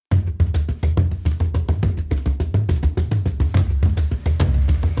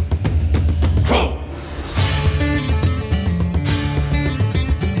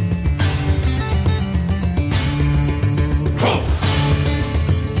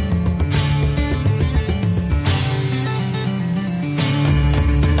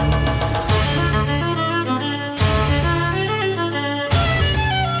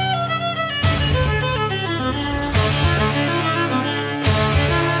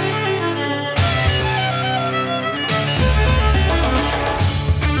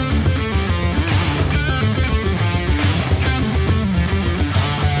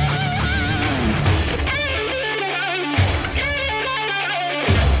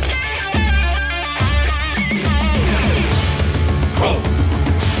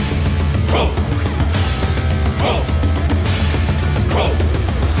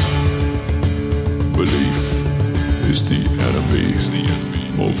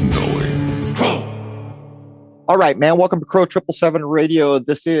knowing. All right, man. Welcome to Crow 777 Radio.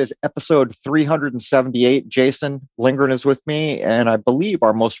 This is episode 378. Jason Lindgren is with me, and I believe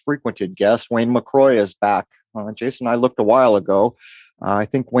our most frequented guest, Wayne McCroy, is back. Jason, I looked a while ago. I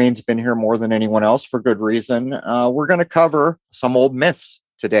think Wayne's been here more than anyone else for good reason. We're going to cover some old myths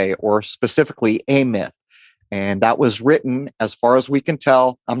today, or specifically a myth. And that was written, as far as we can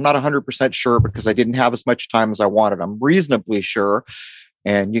tell. I'm not 100% sure because I didn't have as much time as I wanted. I'm reasonably sure,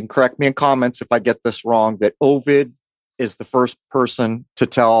 and you can correct me in comments if I get this wrong, that Ovid is the first person to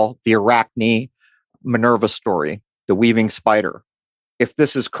tell the Arachne Minerva story, the weaving spider. If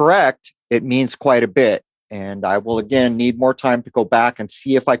this is correct, it means quite a bit. And I will, again, need more time to go back and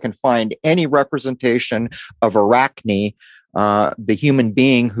see if I can find any representation of Arachne, the human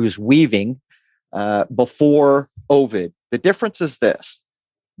being who's weaving, before Ovid. The difference is this.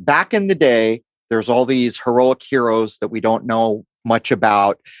 Back in the day, there's all these heroic heroes that we don't know much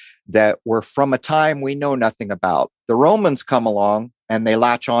about that were from a time we know nothing about. The Romans come along and they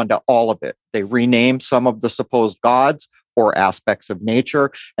latch on to all of it. They rename some of the supposed gods or aspects of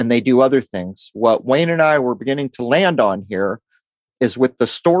nature, and they do other things. What Wayne and I were beginning to land on here is with the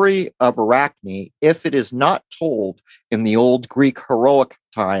story of Arachne. If it is not told in the old Greek heroic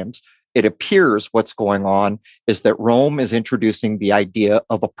times, it appears what's going on is that Rome is introducing the idea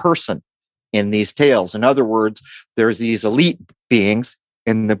of a person in these tales. In other words, there's these elite beings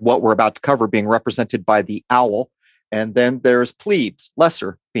in what we're about to cover being represented by the owl. And then there's plebes,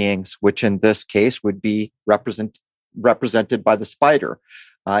 lesser beings, which in this case would be represented by the spider.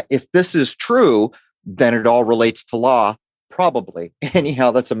 If this is true, then it all relates to law, probably.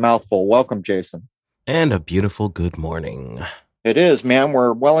 Anyhow, that's a mouthful. Welcome, Jason. And a beautiful good morning. It is, man.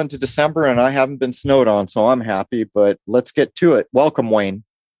 We're well into December and I haven't been snowed on, so I'm happy, but let's get to it. Welcome, Wayne.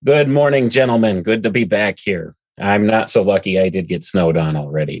 Good morning, gentlemen. Good to be back here. I'm not so lucky I did get snowed on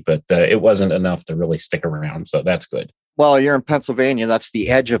already, but it wasn't enough to really stick around, so that's good. Well, you're in Pennsylvania. That's the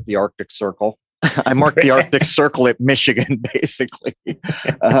edge of the Arctic Circle. I marked the Arctic Circle at Michigan, basically.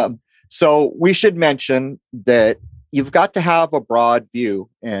 So we should mention that you've got to have a broad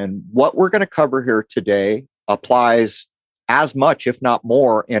view, and what we're going to cover here today applies as much, if not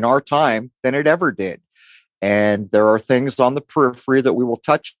more, in our time than it ever did. And there are things on the periphery that we will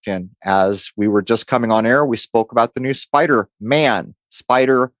touch in. As we were just coming on air, we spoke about the new Spider-Man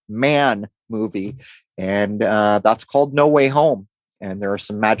movie, and that's called No Way Home. And there are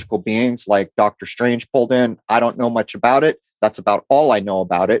some magical beings like Doctor Strange pulled in. I don't know much about it. That's about all I know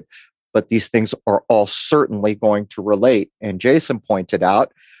about it. But these things are all certainly going to relate. And Jason pointed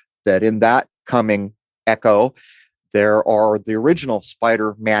out that in that coming echo, there are the original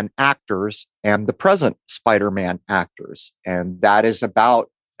Spider-Man actors and the present Spider-Man actors. And that is about,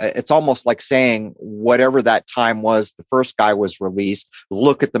 it's almost like saying whatever that time was, the first guy was released,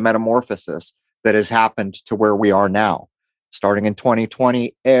 look at the metamorphosis that has happened to where we are now. Starting in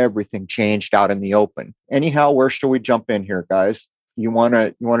 2020, everything changed out in the open. Anyhow, where should we jump in here, guys? You want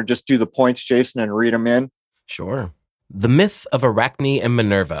to just do the points, Jason, and read them in? Sure. The myth of Arachne and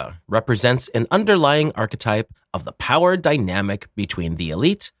Minerva represents an underlying archetype of the power dynamic between the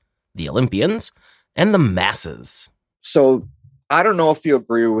elite, the Olympians, and the masses. So I don't know if you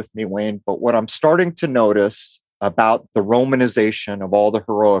agree with me, Wayne, but what I'm starting to notice about the Romanization of all the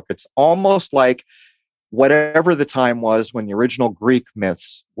heroic, it's almost like whatever the time was when the original Greek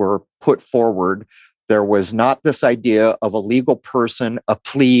myths were put forward, there was not this idea of a legal person, a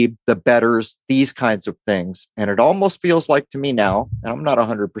plebe, the betters, these kinds of things. And it almost feels like to me now, and I'm not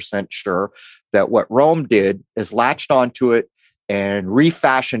 100% sure, that what Rome did is latched onto it and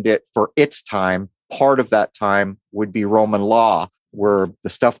refashioned it for its time. Part of that time would be Roman law, where the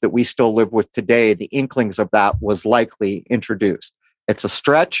stuff that we still live with today, the inklings of that was likely introduced. It's a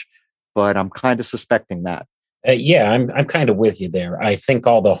stretch, but I'm kind of suspecting that. Yeah, I'm kind of with you there. I think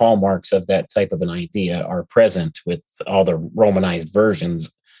all the hallmarks of that type of an idea are present with all the Romanized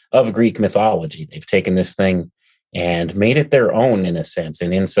versions of Greek mythology. They've taken this thing and made it their own in a sense.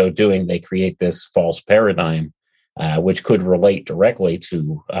 And in so doing, they create this false paradigm, which could relate directly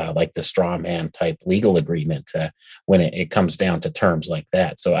to like the straw man type legal agreement when it comes down to terms like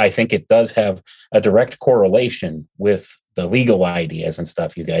that. So I think it does have a direct correlation with the legal ideas and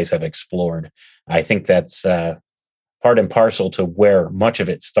stuff you guys have explored. I think that's part and parcel to where much of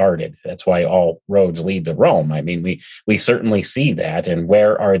it started. That's why all roads lead to Rome. I mean, we certainly see that. And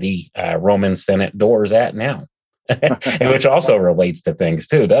where are the Roman Senate doors at now? Which also relates to things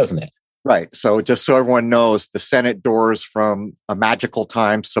too, doesn't it? Right. So just so everyone knows, the Senate doors from a magical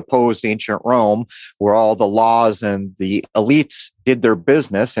time, supposed ancient Rome, where all the laws and the elites did their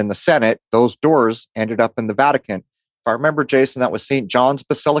business in the Senate, those doors ended up in the Vatican. If I remember, Jason, that was St. John's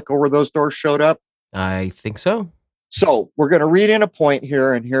Basilica where those doors showed up. I think so. So we're going to read in a point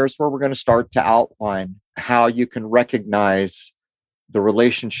here, and here's where we're going to start to outline how you can recognize the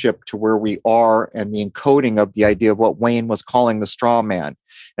relationship to where we are and the encoding of the idea of what Wayne was calling the straw man.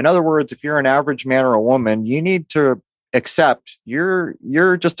 In other words, if you're an average man or a woman, you need to accept you're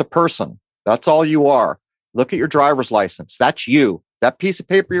just a person. That's all you are. Look at your driver's license. That's you. That piece of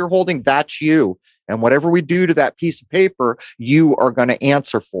paper you're holding, that's you. And whatever we do to that piece of paper, you are going to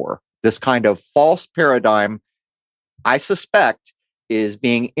answer for. This kind of false paradigm, I suspect, is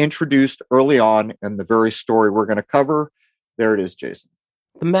being introduced early on in the very story we're going to cover. There it is, Jason.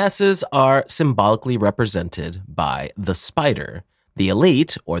 The masses are symbolically represented by the spider. The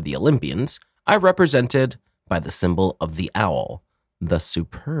elite, or the Olympians, are represented by the symbol of the owl, the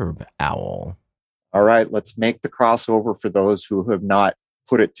superb owl. All right, let's make the crossover for those who have not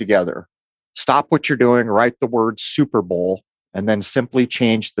put it together. Stop what you're doing, write the word Super Bowl, and then simply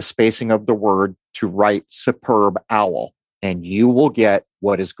change the spacing of the word to write superb owl. And you will get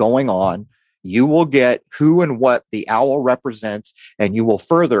what is going on. You will get who and what the owl represents, and you will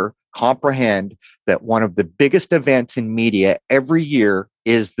further comprehend that one of the biggest events in media every year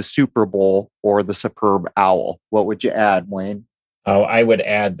is the Super Bowl or the superb owl. What would you add, Wayne? Oh, I would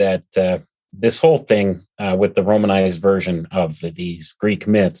add that this whole thing with the Romanized version of these Greek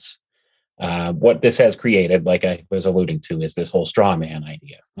myths, what this has created, like I was alluding to, is this whole straw man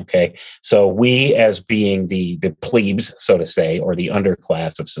idea. Okay. So we, as being the plebes, so to say, or the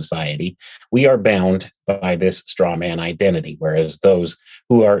underclass of society, we are bound by this straw man identity. Whereas those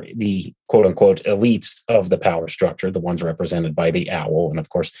who are the quote unquote elites of the power structure, the ones represented by the owl, and of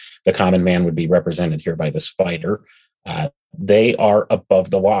course, the common man would be represented here by the spider, they are above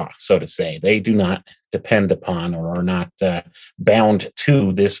the law, so to say. They do not depend upon or are not bound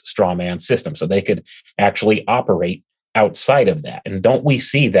to this straw man system. So they could actually operate outside of that. And don't we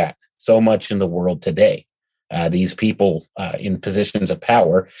see that so much in the world today? These people in positions of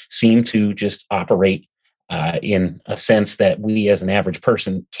power seem to just operate in a sense that we as an average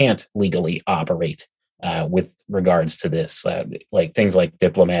person can't legally operate with regards to this, like things like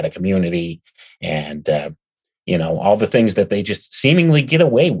diplomatic immunity and all the things that they just seemingly get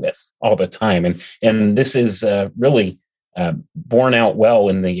away with all the time. And this is really borne out well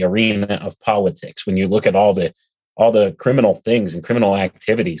in the arena of politics. When you look at all the criminal things and criminal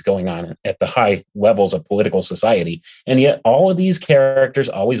activities going on at the high levels of political society. And yet all of these characters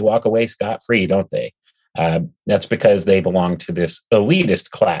always walk away scot-free, don't they? That's because they belong to this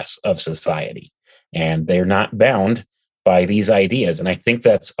elitist class of society, and they're not bound by these ideas. And I think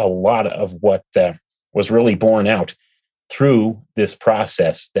that's a lot of what was really borne out through this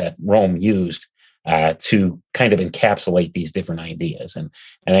process that Rome used to kind of encapsulate these different ideas. And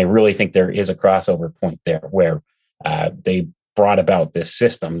I really think there is a crossover point there where they brought about this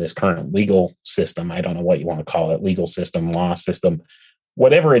system, this current legal system. I don't know what you want to call it, legal system, law system,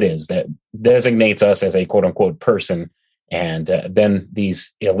 whatever it is that designates us as a quote unquote person. And then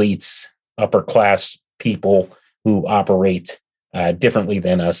these elites, upper class people who operate differently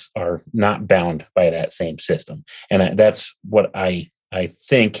than us are not bound by that same system. And that's what I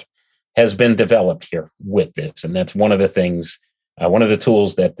think has been developed here with this. And that's one of the things, one of the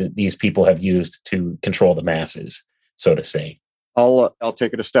tools that these people have used to control the masses, so to say. I'll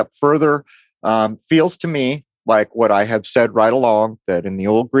take it a step further. Feels to me like what I have said right along, that in the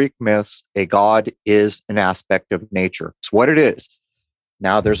old Greek myths, a god is an aspect of nature. It's what it is.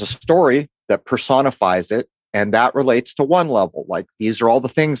 Now there's a story that personifies it, and that relates to one level. Like, these are all the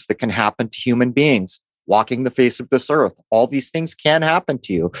things that can happen to human beings walking the face of this earth. All these things can happen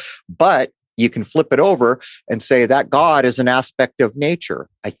to you, but you can flip it over and say that God is an aspect of nature.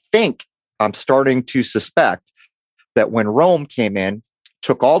 I think I'm starting to suspect that when Rome came in,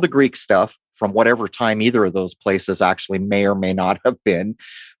 took all the Greek stuff from whatever time either of those places actually may or may not have been,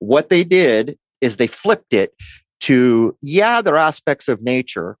 what they did is they flipped it to, they're aspects of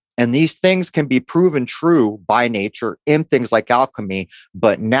nature, and these things can be proven true by nature in things like alchemy.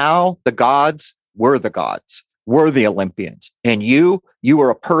 But now the gods, we're the gods. We're the Olympians. And you are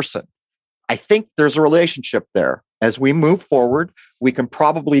a person. I think there's a relationship there. As we move forward, we can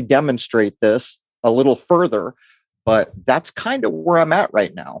probably demonstrate this a little further, but that's kind of where I'm at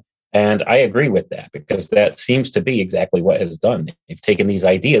right now. And I agree with that, because that seems to be exactly what has done. They've taken these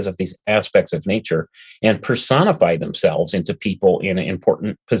ideas of these aspects of nature and personified themselves into people in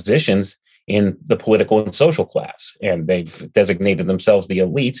important positions in the political and social class. And they've designated themselves the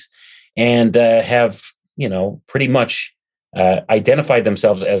elites and have, pretty much identified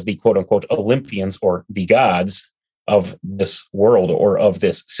themselves as the quote unquote Olympians, or the gods of this world, or of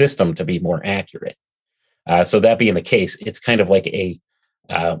this system, to be more accurate. So that being the case, it's kind of like a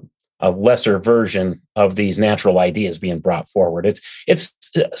lesser version of these natural ideas being brought forward. It's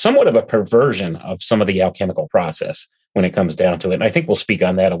somewhat of a perversion of some of the alchemical process when it comes down to it. And I think we'll speak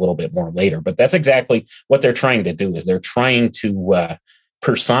on that a little bit more later. But that's exactly what they're trying to do, is they're trying to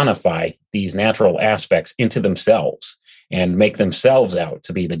personify these natural aspects into themselves and make themselves out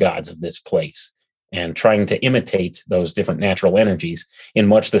to be the gods of this place, and trying to imitate those different natural energies in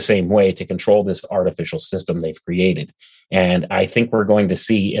much the same way to control this artificial system they've created. And I think we're going to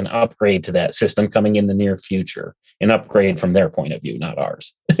see an upgrade to that system coming in the near future, an upgrade from their point of view, not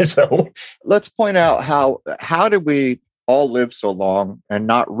ours. So let's point out how did we all live so long and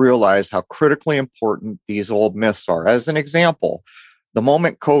not realize how critically important these old myths are? As an example, the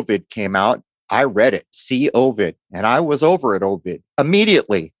moment COVID came out, I read it, see Ovid, and I was over at Ovid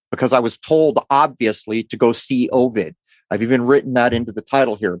immediately because I was told, obviously, to go see Ovid. I've even written that into the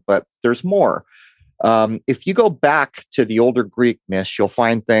title here, but there's more. If you go back to the older Greek myths, you'll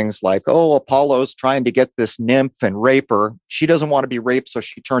find things like, Apollo's trying to get this nymph and rape her. She doesn't want to be raped, so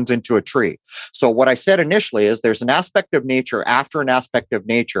she turns into a tree. So what I said initially is there's an aspect of nature after an aspect of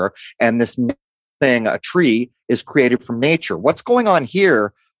nature, and this thing, a tree, is created from nature. What's going on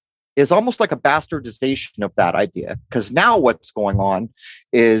here is almost like a bastardization of that idea, because now what's going on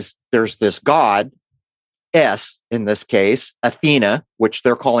is there's this god, in this case, Athena, which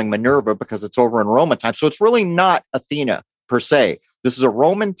they're calling Minerva because it's over in Roman time. So it's really not Athena per se. This is a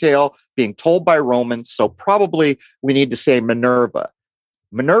Roman tale being told by Romans. So probably we need to say Minerva.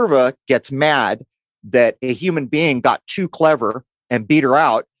 Minerva gets mad that a human being got too clever and beat her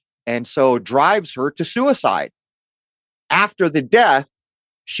out, and so drives her to suicide. After the death,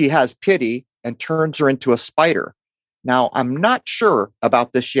 she has pity and turns her into a spider. Now, I'm not sure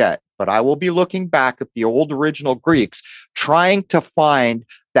about this yet, but I will be looking back at the old original Greeks, trying to find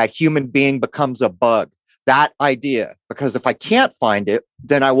that human being becomes a bug, that idea. Because if I can't find it,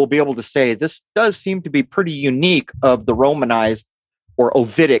 then I will be able to say this does seem to be pretty unique of the Romanized or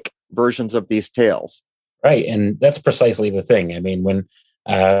Ovidic versions of these tales. Right. And that's precisely the thing. I mean, when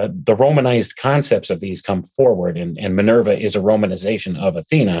the Romanized concepts of these come forward, and Minerva is a Romanization of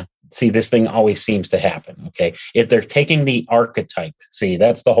Athena. See, this thing always seems to happen. Okay. If they're taking the archetype, see,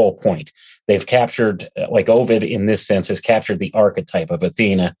 that's the whole point. They've captured, like Ovid in this sense, has captured the archetype of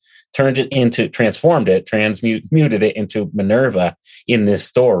Athena, transformed it into Minerva in this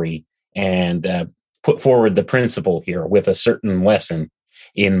story, and put forward the principle here with a certain lesson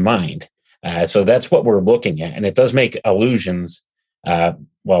in mind. So that's what we're looking at. And it does make allusions.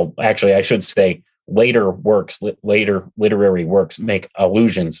 Well, actually, I should say later literary works make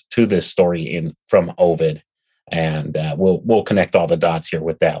allusions to this story from Ovid, and we'll connect all the dots here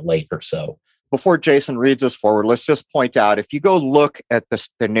with that later. So before Jason reads us forward, let's just point out, if you go look at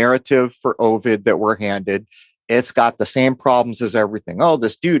the narrative for Ovid that we're handed, it's got the same problems as everything. Oh,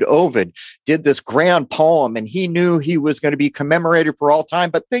 this dude Ovid did this grand poem and he knew he was going to be commemorated for all time,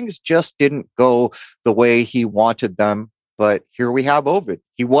 but things just didn't go the way he wanted them. But here we have Ovid.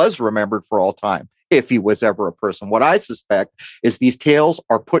 He was remembered for all time, if he was ever a person. What I suspect is these tales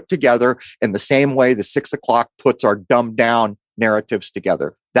are put together in the same way the 6 o'clock puts our dumbed down narratives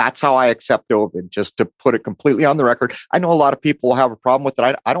together. That's how I accept Ovid, just to put it completely on the record. I know a lot of people will have a problem with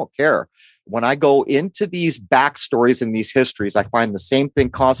it. I don't care. When I go into these backstories and these histories, I find the same thing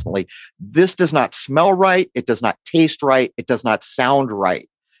constantly. This does not smell right. It does not taste right. It does not sound right.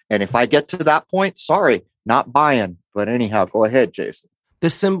 And if I get to that point, sorry, not buying. But anyhow, go ahead, Jason.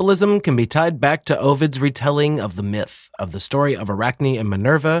 This symbolism can be tied back to Ovid's retelling of the myth of the story of Arachne and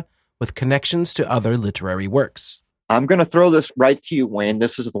Minerva, with connections to other literary works. I'm going to throw this right to you, Wayne.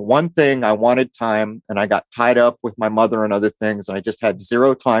 This is the one thing I wanted time, and I got tied up with my mother and other things, and I just had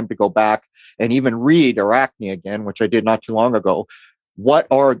zero time to go back and even read Arachne again, which I did not too long ago.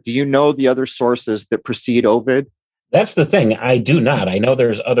 Do you know the other sources that precede Ovid? That's the thing. I do not. I know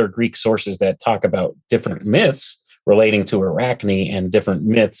there's other Greek sources that talk about different myths relating to Arachne and different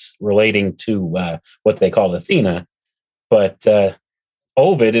myths relating to what they call Athena. But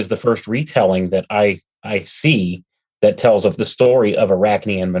Ovid is the first retelling that I see that tells of the story of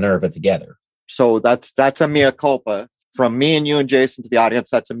Arachne and Minerva together. So that's a mea culpa. From me and you and Jason to the audience,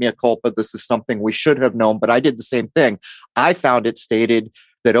 that's a mea culpa. This is something we should have known, but I did the same thing. I found it stated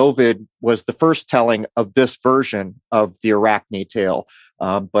that Ovid was the first telling of this version of the Arachne tale.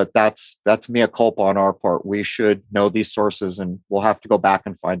 But that's mea culpa on our part. We should know these sources, and we'll have to go back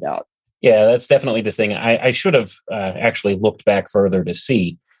and find out. Yeah, that's definitely the thing. I should have actually looked back further to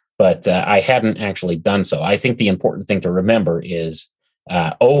see, but I hadn't actually done so. I think the important thing to remember is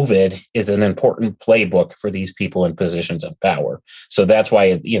Ovid is an important playbook for these people in positions of power. So that's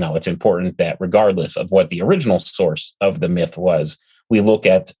why, it's important that regardless of what the original source of the myth was, we look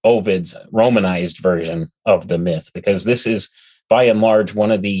at Ovid's Romanized version of the myth, because this is by and large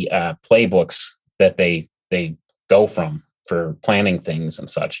one of the playbooks that they go from for planning things and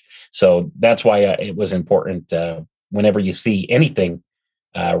such. So that's why it was important whenever you see anything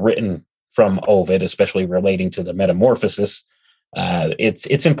written from Ovid, especially relating to the metamorphosis,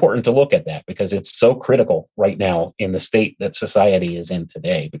 it's important to look at that, because it's so critical right now in the state that society is in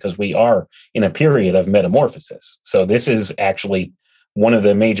today, because we are in a period of metamorphosis. So this is actually one of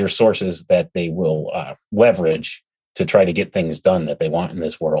the major sources that they will leverage to try to get things done that they want in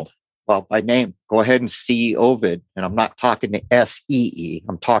this world. Well, by name, go ahead and see Ovid. And I'm not talking to S-E-E.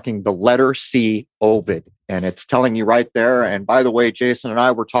 I'm talking the letter C, Ovid. And it's telling you right there. And by the way, Jason and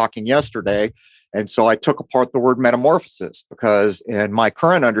I were talking yesterday. And so I took apart the word metamorphosis, because in my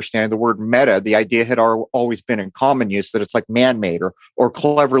current understanding, the word meta, the idea had always been in common use that it's like man-made or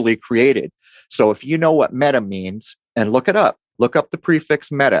cleverly created. So if you know what meta means, and look up the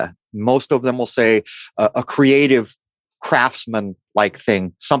prefix meta, most of them will say a creative craftsman-like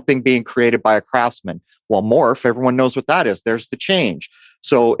thing, something being created by a craftsman. Well, morph, everyone knows what that is. There's the change.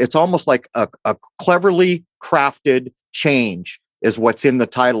 So it's almost like a cleverly crafted change is what's in the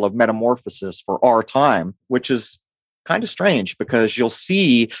title of Metamorphosis for our time, which is kind of strange, because you'll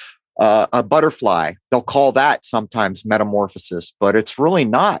see a butterfly. They'll call that sometimes metamorphosis, but it's really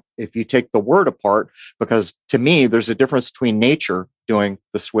not if you take the word apart, because to me, there's a difference between nature doing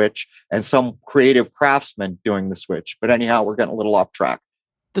the switch and some creative craftsman doing the switch. But anyhow, we're getting a little off track.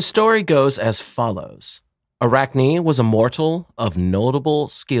 The story goes as follows. Arachne was a mortal of notable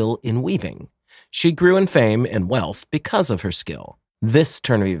skill in weaving. She grew in fame and wealth because of her skill. This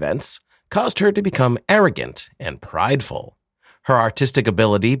turn of events caused her to become arrogant and prideful. Her artistic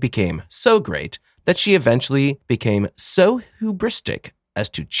ability became so great that she eventually became so hubristic as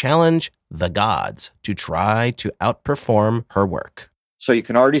to challenge the gods to try to outperform her work. So you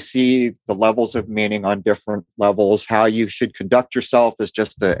can already see the levels of meaning on different levels, how you should conduct yourself as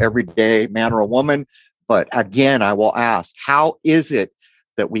just an everyday man or a woman. But again, I will ask, how is it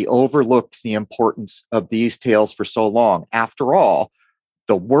that we overlooked the importance of these tales for so long? After all,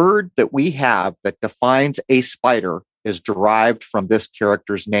 the word that we have that defines a spider is derived from this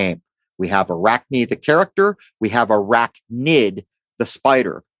character's name. We have Arachne, the character. We have Arachnid, the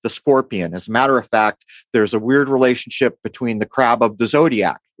spider, the scorpion. As a matter of fact, there's a weird relationship between the crab of the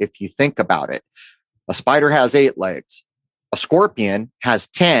zodiac, if you think about it. A spider has 8 legs. A scorpion has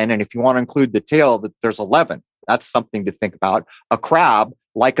 10. And if you want to include the tail, there's 11. That's something to think about. A crab,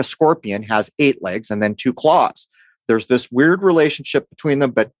 like a scorpion, has 8 legs and then 2 claws. There's this weird relationship between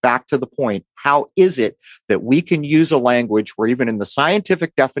them, but back to the point, how is it that we can use a language where even in the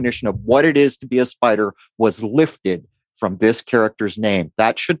scientific definition of what it is to be a spider was lifted from this character's name?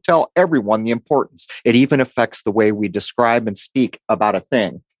 That should tell everyone the importance. It even affects the way we describe and speak about a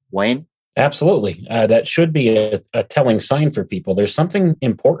thing. Wayne? Absolutely. That should be a telling sign for people. There's something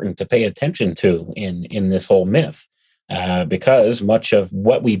important to pay attention to in this whole myth. Because much of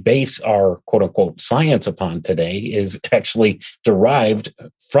what we base our quote unquote science upon today is actually derived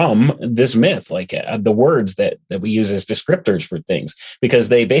from this myth, like the words that we use as descriptors for things, because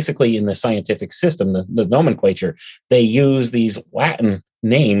they basically, in the scientific system, the nomenclature, they use these Latin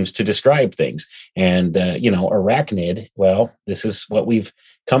names to describe things. And, arachnid, well, this is what we've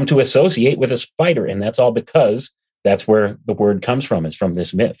come to associate with a spider. And that's all because that's where the word comes from. It's from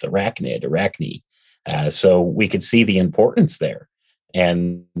this myth, arachnid, arachne. So we could see the importance there.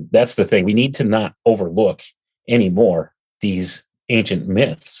 And that's the thing. We need to not overlook anymore these ancient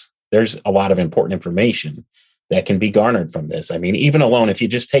myths. There's a lot of important information that can be garnered from this. I mean, even alone, if you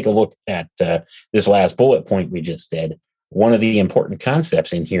just take a look at this last bullet point we just did, one of the important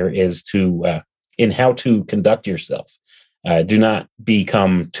concepts in here is in how to conduct yourself. Do not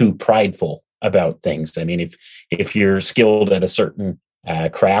become too prideful about things. I mean, if you're skilled at a certain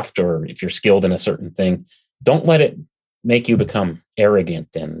craft, or if you're skilled in a certain thing, don't let it make you become arrogant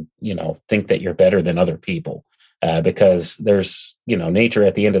and, think that you're better than other people, because there's, nature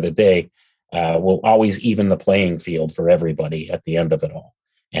at the end of the day will always even the playing field for everybody at the end of it all.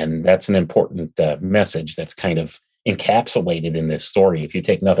 And that's an important message that's kind of encapsulated in this story. If you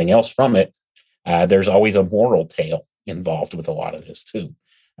take nothing else from it, there's always a moral tale involved with a lot of this too.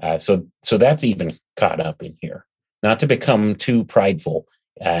 So that's even caught up in here. Not to become too prideful.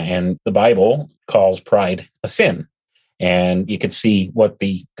 And the Bible calls pride a sin. And you can see what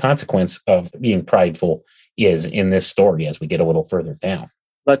the consequence of being prideful is in this story as we get a little further down.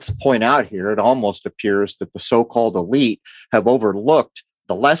 Let's point out here, it almost appears that the so-called elite have overlooked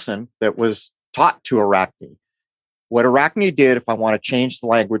the lesson that was taught to Arachne. What Arachne did, if I want to change the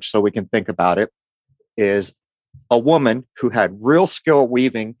language so we can think about it, is a woman who had real skill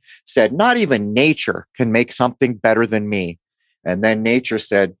weaving said, not even nature can make something better than me. And then nature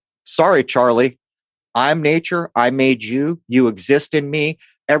said, sorry, Charlie, I'm nature. I made you. You exist in me.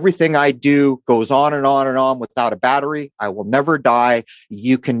 Everything I do goes on and on and on without a battery. I will never die.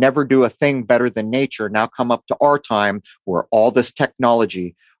 You can never do a thing better than nature. Now come up to our time where all this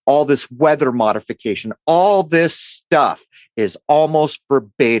technology, all this weather modification, all this stuff is almost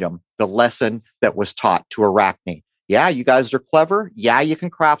verbatim the lesson that was taught to Arachne. Yeah, you guys are clever. Yeah, you can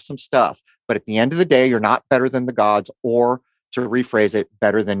craft some stuff. But at the end of the day, you're not better than the gods, or to rephrase it,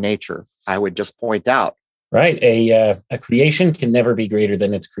 better than nature. I would just point out. Right. A creation can never be greater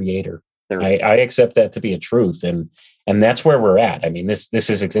than its creator. I accept that to be a truth. And that's where we're at. I mean, this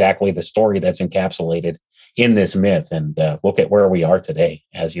is exactly the story that's encapsulated in this myth. And look at where we are today,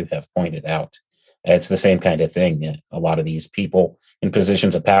 as you have pointed out. It's the same kind of thing. A lot of these people in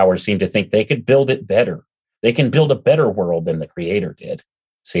positions of power seem to think they could build it better. They can build a better world than the creator did.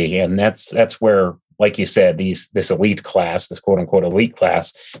 See, and that's where, like you said, this elite class, this quote unquote elite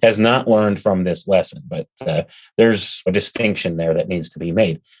class, has not learned from this lesson. But there's a distinction there that needs to be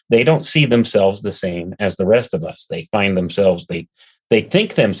made. They don't see themselves the same as the rest of us. They find themselves, they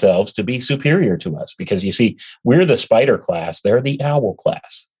think themselves to be superior to us, because you see, we're the spider class, they're the owl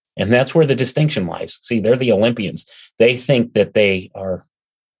class. And that's where the distinction lies. See, they're the Olympians. They think that they are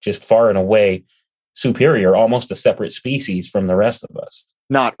just far and away superior, almost a separate species from the rest of us.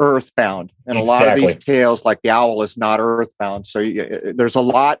 Not earthbound. And exactly. A lot of these tales, like the owl, is not earthbound. So there's a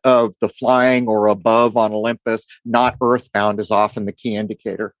lot of the flying or above on Olympus. Not earthbound is often the key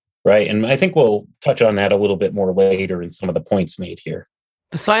indicator. Right. And I think we'll touch on that a little bit more later in some of the points made here.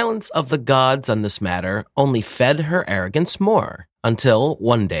 The silence of the gods on this matter only fed her arrogance more, until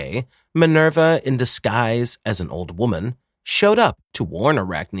one day, Minerva, in disguise as an old woman, showed up to warn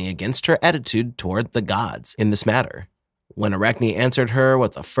Arachne against her attitude toward the gods in this matter. When Arachne answered her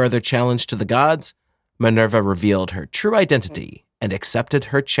with a further challenge to the gods, Minerva revealed her true identity and accepted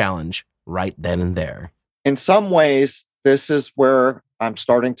her challenge right then and there. In some ways, this is where I'm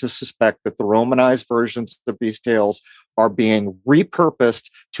starting to suspect that the Romanized versions of these tales are being repurposed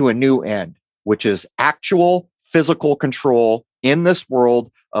to a new end, which is actual physical control in this world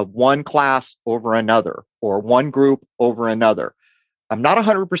of one class over another, or one group over another. I'm not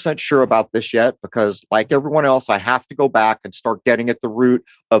 100% sure about this yet, because like everyone else, I have to go back and start getting at the root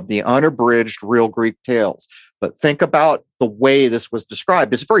of the unabridged real Greek tales. But think about the way this was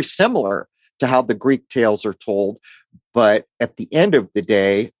described. It's very similar to how the Greek tales are told. But at the end of the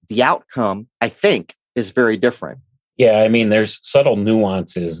day, the outcome, I think, is very different. Yeah, I mean, there's subtle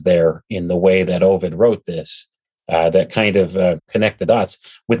nuances there in the way that Ovid wrote this that kind of connect the dots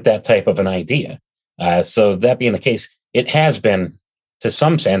with that type of an idea. So that being the case, it has been, to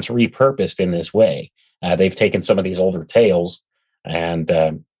some sense, repurposed in this way. They've taken some of these older tales and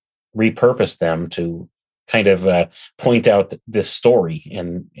repurposed them to kind of point out this story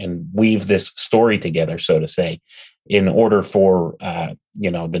and weave this story together, so to say, in order for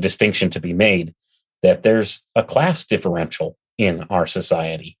the distinction to be made that there's a class differential in our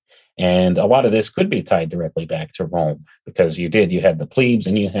society. And a lot of this could be tied directly back to Rome, because you had the plebes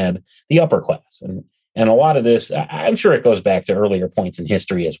and you had the upper class. And a lot of this, I'm sure it goes back to earlier points in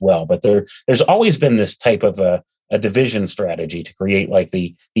history as well. But there's always been this type of a division strategy to create like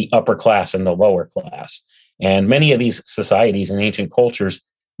the upper class and the lower class. And many of these societies and ancient cultures,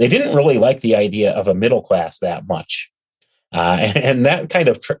 they didn't really like the idea of a middle class that much. And that kind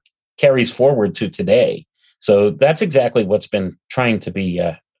of carries forward to today. So that's exactly what's been trying to be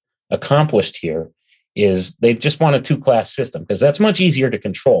accomplished here, is they just want a two-class system, because that's much easier to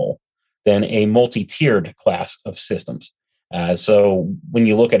control than a multi-tiered class of systems. So when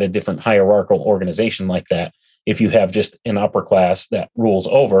you look at a different hierarchical organization like that, if you have just an upper class that rules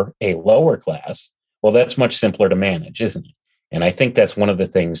over a lower class, well, that's much simpler to manage, isn't it? And I think that's one of the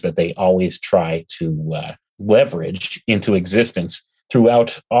things that they always try to leverage into existence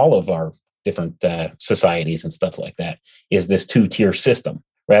throughout all of our different societies and stuff like that, is this two-tier system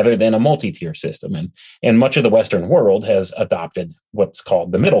rather than a multi-tier system. And much of the Western world has adopted what's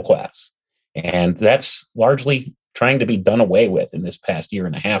called the middle class. And that's largely trying to be done away with in this past year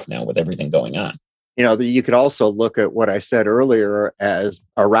and a half now, with everything going on. You could also look at what I said earlier as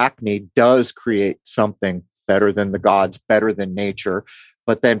Arachne does create something better than the gods, better than nature,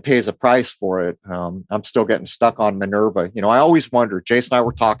 but then pays a price for it. I'm still getting stuck on Minerva. I always wonder, Jason and I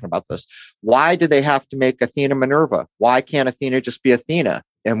were talking about this. Why do they have to make Athena Minerva? Why can't Athena just be Athena?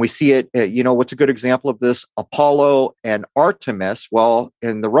 And we see it, what's a good example of this? Apollo and Artemis. Well,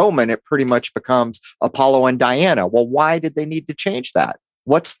 in the Roman, it pretty much becomes Apollo and Diana. Well, why did they need to change that?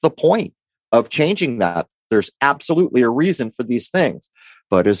 What's the point of changing that? There's absolutely a reason for these things.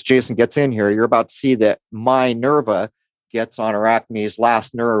 But as Jason gets in here, you're about to see that Minerva gets on Arachne's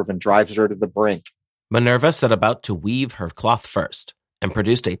last nerve and drives her to the brink. Minerva set about to weave her cloth first and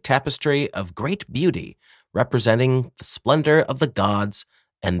produced a tapestry of great beauty, representing the splendor of the gods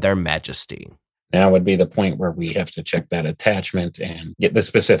and their majesty. Now would be the point where we have to check that attachment and get the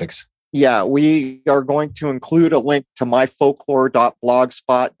specifics. Yeah, we are going to include a link to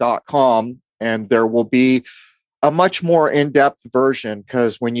myfolklore.blogspot.com, and there will be a much more in-depth version,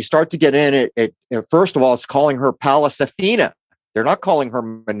 because when you start to get in it, first of all, it's calling her Pallas Athena. They're not calling her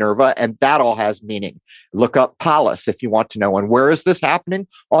Minerva, and that all has meaning. Look up Pallas if you want to know. And where is this happening?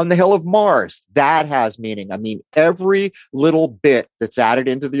 On the hill of Mars. That has meaning. I mean, every little bit that's added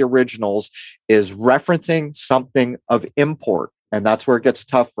into the originals is referencing something of import. And that's where it gets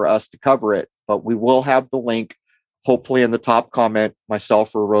tough for us to cover it. But we will have the link, hopefully in the top comment.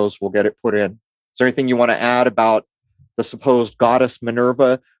 Myself or Rose will get it put in. Is there anything you want to add about the supposed goddess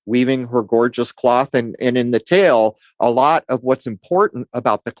Minerva weaving her gorgeous cloth? And in the tale, a lot of what's important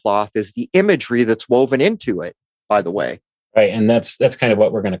about the cloth is the imagery that's woven into it, by the way. Right. And that's kind of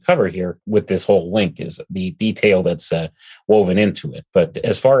what we're going to cover here with this whole link, is the detail that's woven into it. But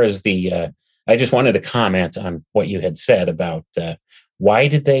as far as I just wanted to comment on what you had said about why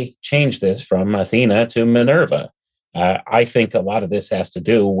did they change this from Athena to Minerva? I think a lot of this has to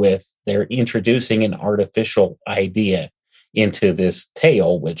do with they're introducing an artificial idea into this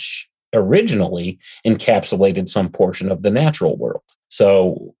tale, which originally encapsulated some portion of the natural world.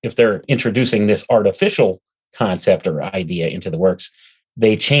 So if they're introducing this artificial concept or idea into the works,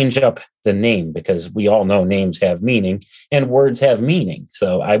 they change up the name, because we all know names have meaning and words have meaning.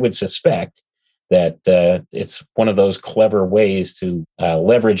 So I would suspect that it's one of those clever ways to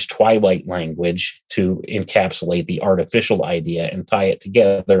leverage Twilight language to encapsulate the artificial idea and tie it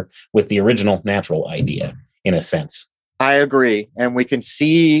together with the original natural idea, in a sense. I agree. And we can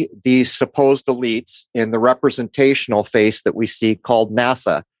see these supposed elites in the representational face that we see called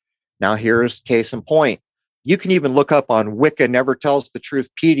NASA. Now, here's case in point. You can even look up on Wicca Never Tells the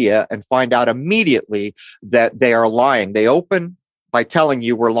Truthpedia and find out immediately that they are lying. They open by telling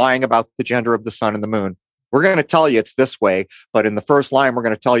you we're lying about the gender of the sun and the moon. We're going to tell you it's this way, but in the first line, we're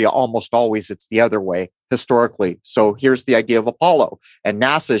going to tell you almost always it's the other way, historically. So here's the idea of Apollo and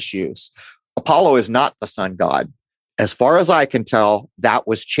NASA's use. Apollo is not the sun god. As far as I can tell, that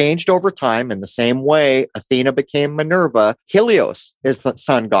was changed over time in the same way Athena became Minerva. Helios is the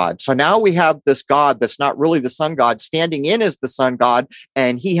sun god. So now we have this god that's not really the sun god standing in as the sun god,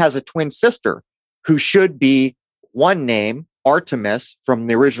 and he has a twin sister who should be one name, Artemis from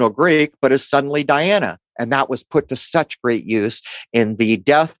the original Greek, but is suddenly Diana. And that was put to such great use in the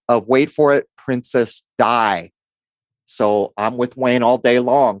death of, wait for it, Princess Di. So I'm with Wayne all day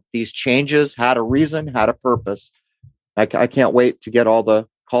long. These changes had a reason, had a purpose. I can't wait to get all the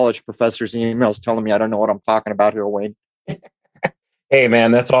college professors' emails telling me I don't know what I'm talking about here, Wayne. Hey,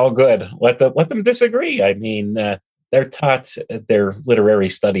 man, that's all good. Let them disagree. I mean, they're taught their literary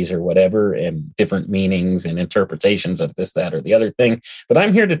studies or whatever, and different meanings and interpretations of this, that, or the other thing. But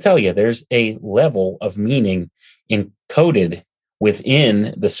I'm here to tell you there's a level of meaning encoded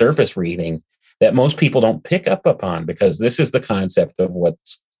within the surface reading that most people don't pick up upon, because this is the concept of what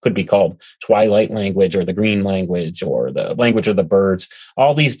could be called Twilight language, or the green language, or the language of the birds,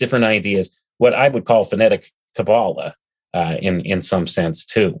 all these different ideas, what I would call phonetic Kabbalah in some sense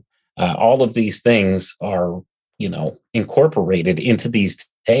too. All of these things are, incorporated into these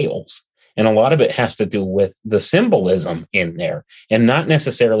tales. And a lot of it has to do with the symbolism in there, and not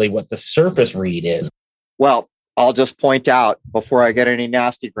necessarily what the surface read is. Well, I'll just point out before I get any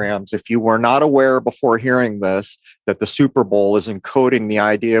nasty grams, if you were not aware before hearing this, that the Super Bowl is encoding the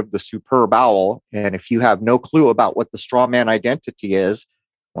idea of the superb owl. And if you have no clue about what the straw man identity is,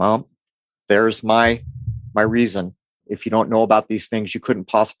 well, there's my reason. If you don't know about these things, you couldn't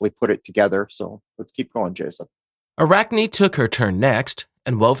possibly put it together. So let's keep going, Jason. Arachne took her turn next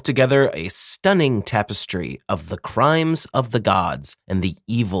and wove together a stunning tapestry of the crimes of the gods and the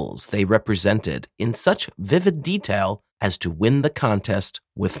evils they represented in such vivid detail as to win the contest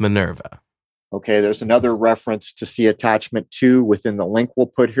with Minerva. Okay, there's another reference to see attachment 2 within the link we'll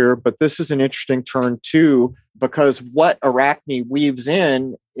put here, but this is an interesting turn too, because what Arachne weaves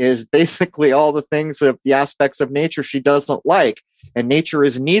in is basically all the things of the aspects of nature she doesn't like. And nature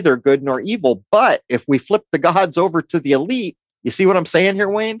is neither good nor evil. But if we flip the gods over to the elite, you see what I'm saying here,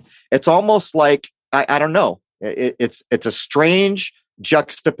 Wayne? It's almost like, I don't know. It's a strange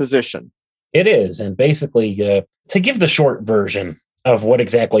juxtaposition. It is. And basically, to give the short version of what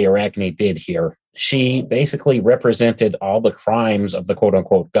exactly Arachne did here, she basically represented all the crimes of the quote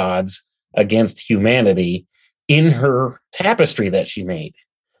unquote gods against humanity in her tapestry that she made.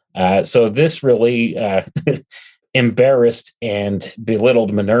 So this really embarrassed and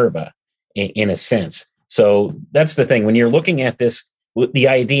belittled Minerva in a sense. So that's the thing. When you're looking at this, the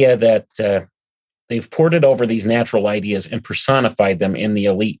idea that they've ported over these natural ideas and personified them in the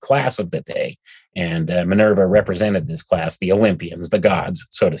elite class of the day. And Minerva represented this class, the Olympians, the gods,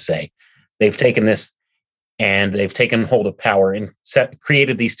 so to say. They've taken this and they've taken hold of power and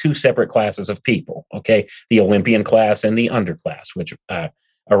created these two separate classes of people, okay? The Olympian class and the underclass, which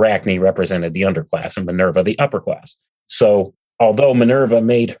Arachne represented the underclass and Minerva the upper class. So although Minerva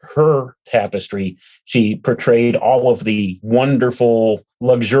made her tapestry, she portrayed all of the wonderful,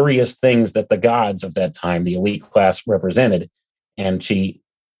 luxurious things that the gods of that time, the elite class, represented, and she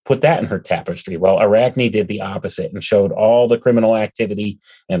put that in her tapestry. Well, Arachne did the opposite and showed all the criminal activity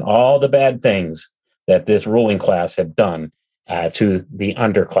and all the bad things that this ruling class had done to the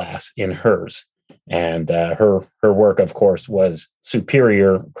underclass in hers. And her work, of course, was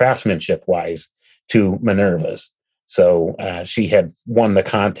superior craftsmanship-wise to Minerva's. So she had won the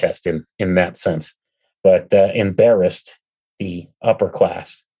contest in that sense, but embarrassed the upper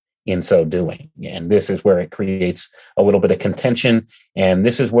class in so doing. And this is where it creates a little bit of contention. And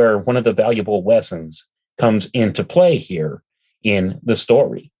this is where one of the valuable lessons comes into play here in the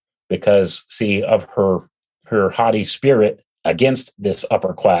story, because, see, of her haughty spirit against this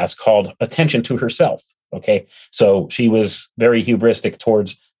upper class called attention to herself. Okay. So she was very hubristic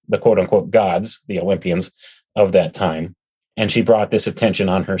towards the quote unquote gods, the Olympians of that time. And she brought this attention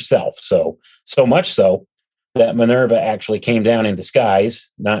on herself. So much so that Minerva actually came down in disguise,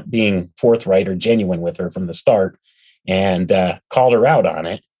 not being forthright or genuine with her from the start, and called her out on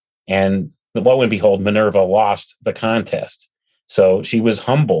it. And lo and behold, Minerva lost the contest. So she was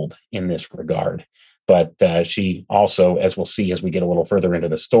humbled in this regard. But she also, as we'll see as we get a little further into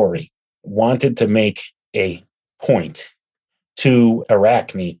the story, wanted to make a point to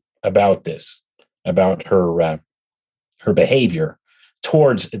Arachne about this, about her behavior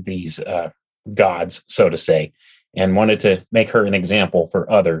towards these gods, so to say, and wanted to make her an example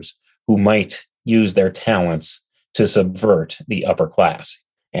for others who might use their talents to subvert the upper class.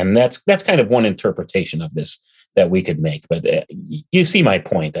 And that's kind of one interpretation of this that we could make. But you see my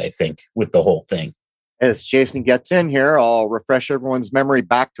point, I think, with the whole thing. As Jason gets in here, I'll refresh everyone's memory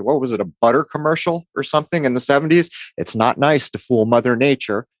back to, what was it, a butter commercial or something in the 70s? It's not nice to fool Mother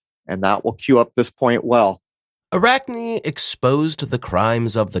Nature, and that will cue up this point well. Arachne exposed the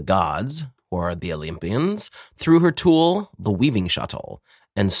crimes of the gods, or the Olympians, through her tool, the weaving shuttle,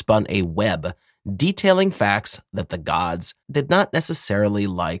 and spun a web detailing facts that the gods did not necessarily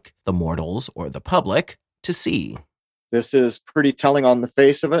like the mortals or the public to see. This is pretty telling on the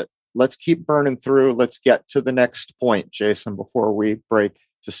face of it. Let's keep burning through. Let's get to the next point, Jason, before we break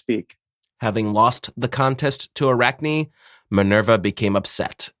to speak. Having lost the contest to Arachne, Minerva became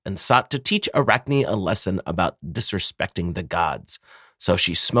upset and sought to teach Arachne a lesson about disrespecting the gods. So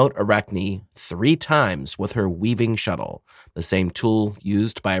she smote Arachne 3 times with her weaving shuttle, the same tool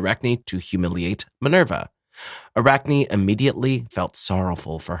used by Arachne to humiliate Minerva. Arachne immediately felt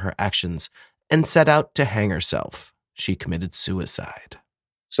sorrowful for her actions and set out to hang herself. She committed suicide.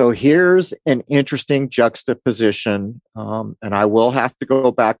 So here's an interesting juxtaposition, and I will have to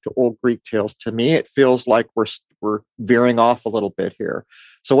go back to old Greek tales. To me, it feels like we're veering off a little bit here.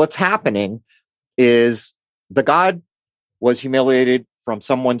 So what's happening is the god was humiliated from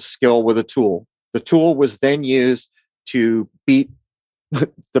someone's skill with a tool. The tool was then used to beat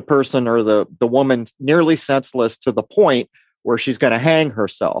the person or the woman nearly senseless to the point where she's going to hang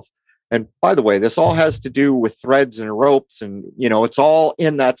herself. And by the way, this all has to do with threads and ropes, and, it's all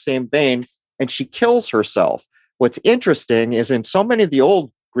in that same vein. And she kills herself. What's interesting is in so many of the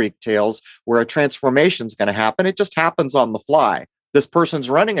old Greek tales where a transformation is going to happen, it just happens on the fly. This person's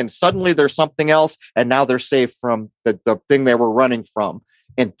running and suddenly there's something else, and now they're safe from the thing they were running from.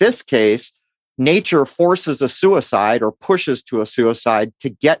 In this case, nature forces a suicide or pushes to a suicide to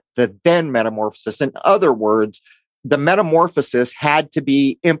get the then metamorphosis. In other words, the metamorphosis had to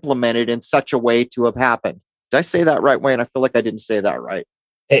be implemented in such a way to have happened. Did I say that right, Wayne? I feel like I didn't say that right.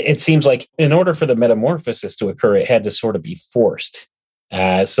 It seems like in order for the metamorphosis to occur, it had to sort of be forced.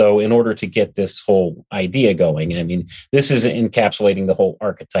 So in order to get this whole idea going, I mean, this is encapsulating the whole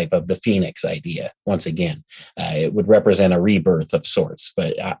archetype of the phoenix idea. Once again, it would represent a rebirth of sorts,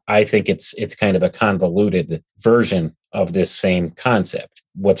 but I think it's kind of a convoluted version of this same concept,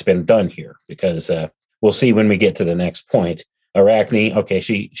 what's been done here, because we'll see when we get to the next point. Arachne, okay,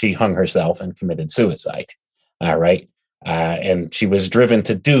 she hung herself and committed suicide. All right. And she was driven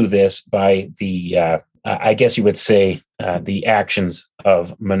to do this by the, I guess you would say, the actions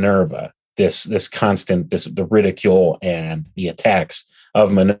of Minerva. This constant, the ridicule and the attacks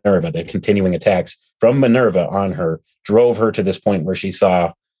of Minerva, the continuing attacks from Minerva on her, drove her to this point where she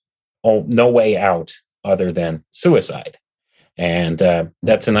saw no way out other than suicide. And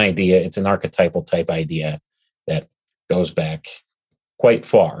that's an idea. It's an archetypal type idea that goes back quite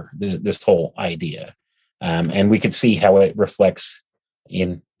far, this whole idea. And we could see how it reflects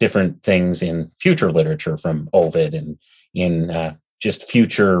in different things in future literature from Ovid and in just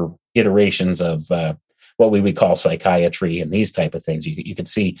future iterations of what we would call psychiatry and these type of things. You could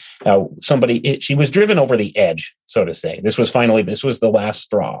see how she was driven over the edge, so to say. This was the last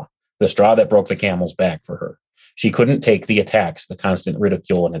straw, the straw that broke the camel's back for her. She couldn't take the attacks, the constant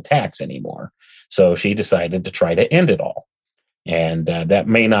ridicule and attacks anymore. So she decided to try to end it all. And that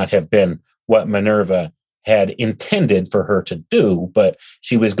may not have been what Minerva had intended for her to do, but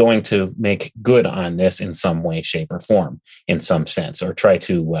she was going to make good on this in some way, shape, or form, in some sense, or try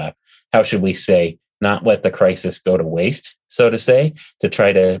to, how should we say, not let the crisis go to waste, so to say, to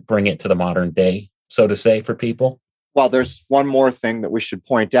try to bring it to the modern day, so to say, for people. Well, there's one more thing that we should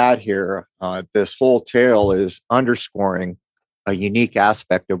point out here. This whole tale is underscoring a unique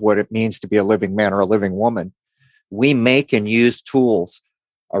aspect of what it means to be a living man or a living woman. We make and use tools.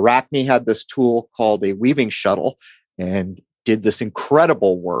 Arachne had this tool called a weaving shuttle and did this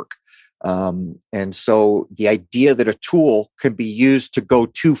incredible work. And so the idea that a tool can be used to go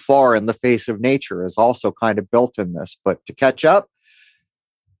too far in the face of nature is also kind of built in this. But to catch up,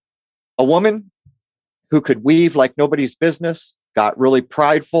 a woman who could weave like nobody's business got really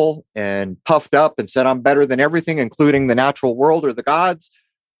prideful and puffed up and said, I'm better than everything, including the natural world or the gods.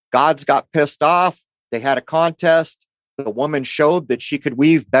 Gods got pissed off. They had a contest. The woman showed that she could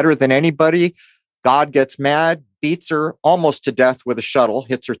weave better than anybody. God gets mad, beats her almost to death with a shuttle,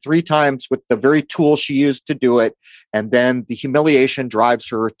 hits her 3 times with the very tool she used to do it. And then the humiliation drives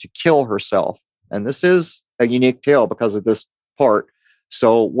her to kill herself. And this is a unique tale because of this part.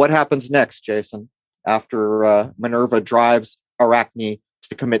 So what happens next, Jason, after Minerva drives Arachne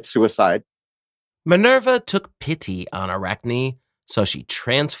to commit suicide? Minerva took pity on Arachne, so she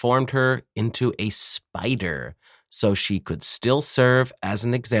transformed her into a spider, so she could still serve as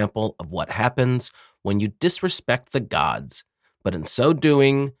an example of what happens when you disrespect the gods, but in so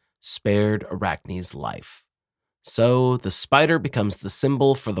doing, spared Arachne's life. So the spider becomes the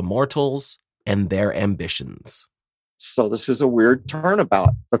symbol for the mortals and their ambitions. So this is a weird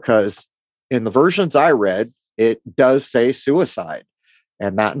turnabout because in the versions I read, it does say suicide,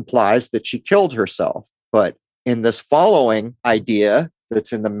 and that implies that she killed herself. But in this following idea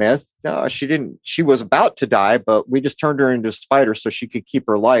that's in the myth, no, she didn't. She was about to die, but we just turned her into a spider so she could keep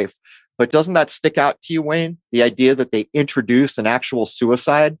her life. But doesn't that stick out to you, Wayne? The idea that they introduce an actual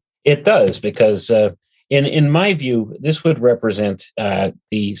suicide? It does, because in my view, this would represent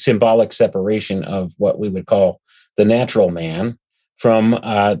the symbolic separation of what we would call the natural man from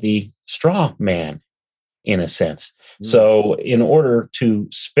the straw man, in a sense. Mm. So in order to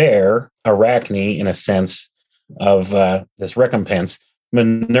spare Arachne, in a sense, of this recompense,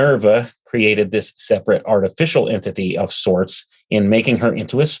 Minerva created this separate artificial entity of sorts in making her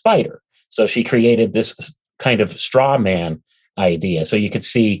into a spider. So she created this kind of straw man idea. So you could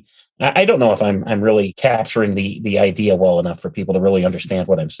see, I don't know if I'm really capturing the idea well enough for people to really understand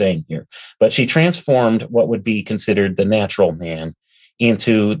what I'm saying here, but she transformed what would be considered the natural man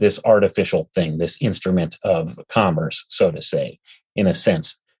into this artificial thing, this instrument of commerce, so to say, in a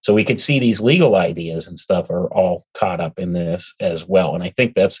sense. So we could see these legal ideas and stuff are all caught up in this as well. And I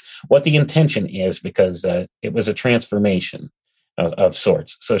think that's what the intention is, because it was a transformation of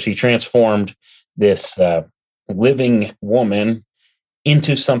sorts. So she transformed this living woman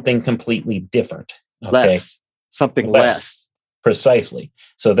into something completely different. Okay? Less. Precisely.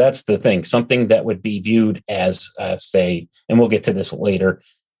 So that's the thing, something that would be viewed as, say, and we'll get to this later,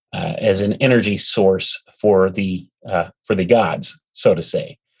 as an energy source for the gods, so to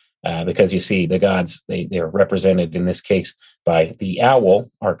say. Because you see, the gods, they're represented in this case by the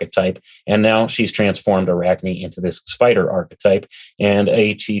owl archetype, and now she's transformed Arachne into this spider archetype, and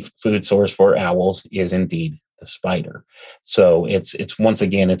a chief food source for owls is indeed the spider. So it's once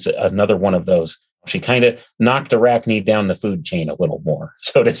again, it's another one of those. She kind of knocked Arachne down the food chain a little more,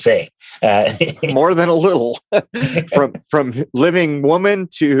 so to say. More than a little. from living woman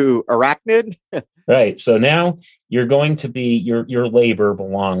to arachnid. Right. So now you're going to be, your labor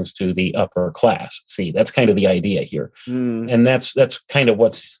belongs to the upper class. See, that's kind of the idea here. Mm. And that's kind of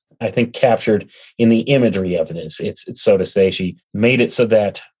what's I think, captured in the imagery of this. It's so to say, she made it so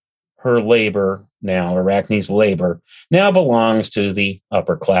that her labor now, Arachne's labor, now belongs to the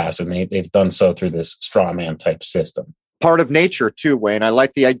upper class, and they've done so through this straw man type system. Part of nature too, Wayne. I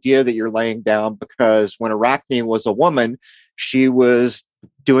like the idea that you're laying down, because when Arachne was a woman, she was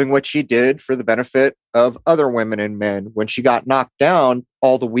doing what she did for the benefit of other women and men. When she got knocked down,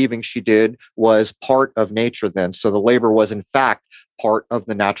 all the weaving she did was part of nature then. So the labor was in fact part of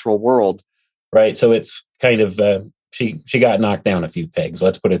the natural world. Right. So it's kind of, she got knocked down a few pegs,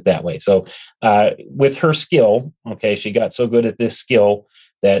 let's put it that way. So with her skill, okay, she got so good at this skill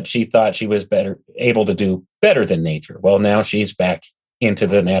that she thought she was able to do better than nature. Well, now she's back into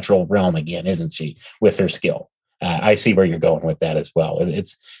the natural realm again, isn't she, with her skill? I see where you're going with that as well.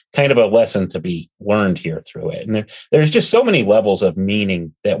 It's kind of a lesson to be learned here through it. And there's just so many levels of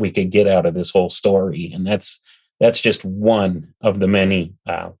meaning that we could get out of this whole story. And that's just one of the many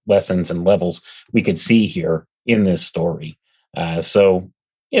lessons and levels we could see here in this story. So,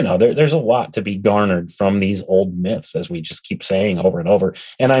 there's a lot to be garnered from these old myths, as we just keep saying over and over.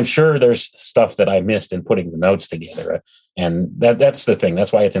 And I'm sure there's stuff that I missed in putting the notes together. And that's the thing.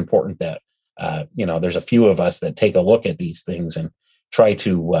 That's why it's important that, there's a few of us that take a look at these things and try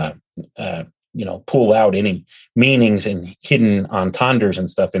to, pull out any meanings and hidden entendres and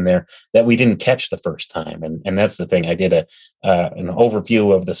stuff in there that we didn't catch the first time. And that's the thing. I did an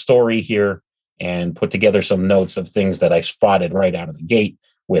overview of the story here and put together some notes of things that I spotted right out of the gate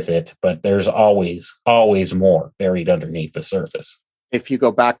with it. But there's always more buried underneath the surface. If you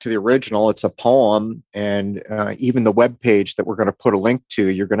go back to the original, it's a poem, and even the webpage that we're going to put a link to,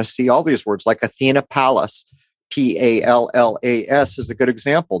 you're going to see all these words like Athena Pallas, Pallas is a good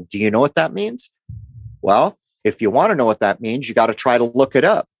example. Do you know what that means? Well, if you want to know what that means, you got to try to look it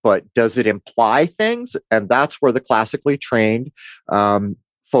up. But does it imply things? And that's where the classically trained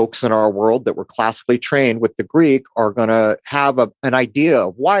folks in our world that were classically trained with the Greek are going to have an idea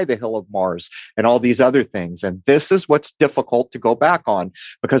of why the Hill of Mars and all these other things. And this is what's difficult to go back on,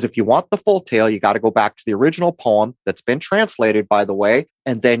 because if you want the full tale, you got to go back to the original poem that's been translated, by the way,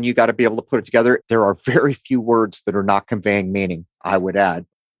 and then you got to be able to put it together. There are very few words that are not conveying meaning, I would add.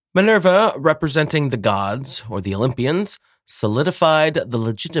 Minerva, representing the gods or the Olympians, solidified the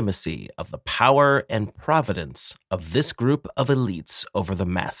legitimacy of the power and providence of this group of elites over the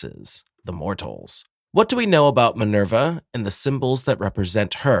masses, the mortals. What do we know about Minerva and the symbols that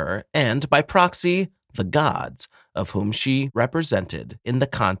represent her, and by proxy, the gods of whom she represented in the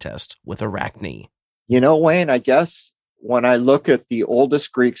contest with Arachne? Wayne, I guess when I look at the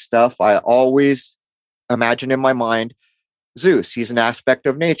oldest Greek stuff, I always imagine in my mind Zeus. He's an aspect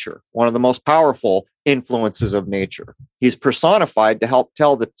of nature, one of the most powerful influences of nature. He's personified to help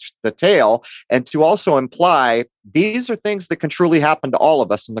tell the tale and to also imply these are things that can truly happen to all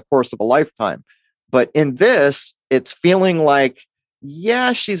of us in the course of a lifetime. But in this, it's feeling like,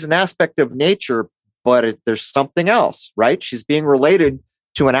 yeah, she's an aspect of nature, but there's something else, right? She's being related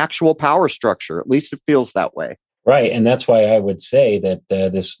to an actual power structure. At least it feels that way. Right. And that's why I would say that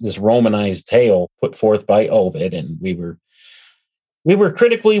this Romanized tale put forth by Ovid, and we were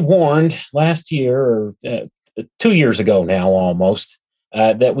critically warned last year, or 2 years ago now almost,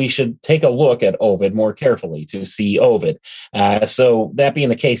 that we should take a look at Ovid more carefully to see Ovid. So that being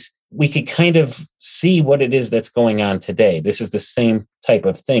the case, we could kind of see what it is that's going on today. This is the same type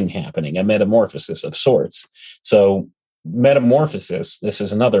of thing happening, a metamorphosis of sorts. So metamorphosis, this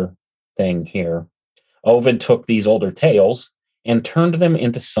is another thing here. Ovid took these older tales and turned them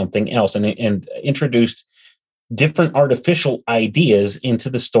into something else and introduced different artificial ideas into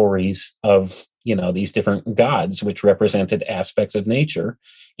the stories of, these different gods, which represented aspects of nature,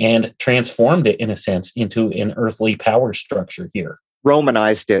 and transformed it, in a sense, into an earthly power structure here.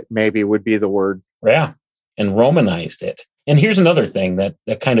 Romanized it, maybe would be the word. Yeah, and Romanized it. And here's another thing that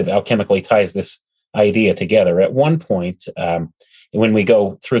kind of alchemically ties this idea together. At one point, when we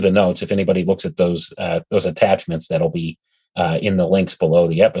go through the notes, if anybody looks at those attachments, that'll be in the links below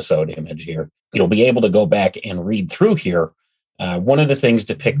the episode image here, you'll be able to go back and read through here. One of the things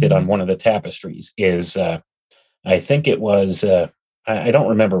depicted on one of the tapestries is, I think it was, I don't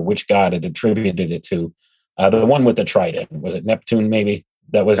remember which god it attributed it to, the one with the trident. Was it Neptune, maybe?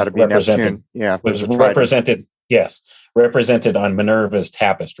 That was represented. Neptune. Yeah, was represented. Yes, represented on Minerva's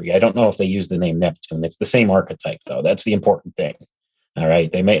tapestry. I don't know if they used the name Neptune. It's the same archetype, though. That's the important thing. All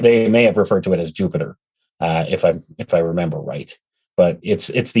right, they may have referred to it as Jupiter, if I remember right. But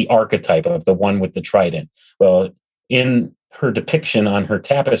it's the archetype of the one with the trident. Well, in her depiction on her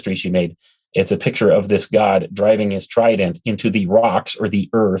tapestry she made, it's a picture of this god driving his trident into the rocks or the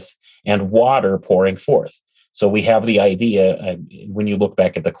earth and water pouring forth. So we have the idea, when you look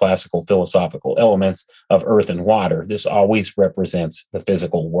back at the classical philosophical elements of earth and water, this always represents the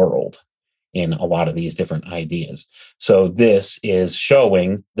physical world in a lot of these different ideas. So this is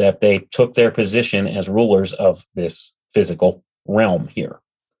showing that they took their position as rulers of this physical realm here,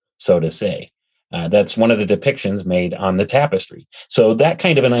 so to say. That's one of the depictions made on the tapestry. So that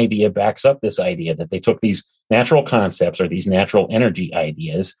kind of an idea backs up this idea that they took these natural concepts or these natural energy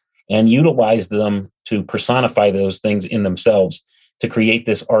ideas and utilized them to personify those things in themselves to create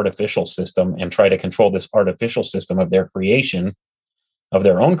this artificial system and try to control this artificial system of their creation, of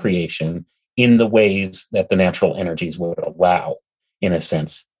their own creation, in the ways that the natural energies would allow, in a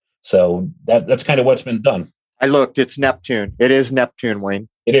sense. So that's kind of what's been done. I looked, it's Neptune. It is Neptune, Wayne.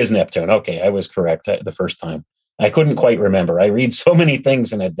 It is Neptune. Okay, I was correct the first time. I couldn't quite remember. I read so many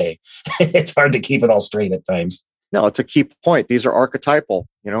things in a day. It's hard to keep it all straight at times. No, it's a key point. These are archetypal,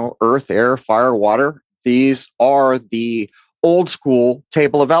 earth, air, fire, water. These are the old school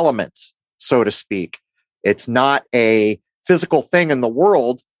table of elements, so to speak. It's not a physical thing in the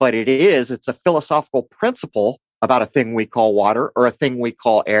world, but it's a philosophical principle about a thing we call water or a thing we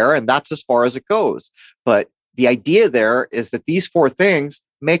call air. And that's as far as it goes. But the idea there is that these four things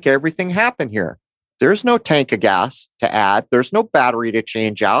make everything happen here. There's no tank of gas to add. There's no battery to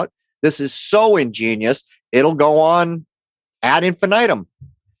change out. This is so ingenious. It'll go on ad infinitum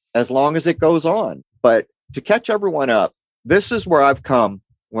as long as it goes on. But to catch everyone up, this is where I've come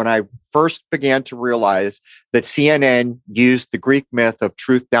when I first began to realize that CNN used the Greek myth of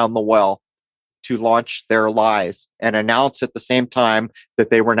truth down the well to launch their lies and announce at the same time that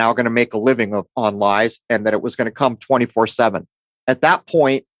they were now going to make a living on lies and that it was going to come 24/7. At that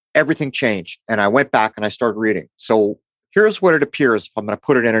point, everything changed. And I went back and I started reading. So here's what it appears, if I'm going to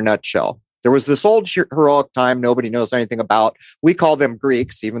put it in a nutshell. There was this old heroic time nobody knows anything about. We call them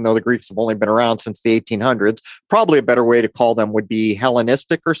Greeks, even though the Greeks have only been around since the 1800s. Probably a better way to call them would be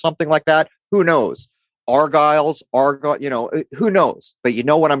Hellenistic or something like that. Who knows? Argiles, who knows? But you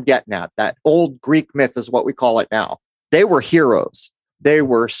know what I'm getting at. That old Greek myth is what we call it now. They were heroes. They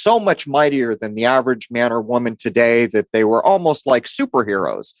were so much mightier than the average man or woman today that they were almost like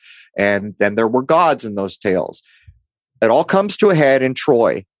superheroes. And then there were gods in those tales. It all comes to a head in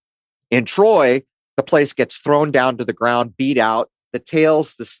Troy. In Troy, the place gets thrown down to the ground, beat out. The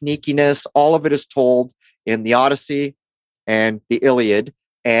tales, the sneakiness, all of it is told in the Odyssey and the Iliad.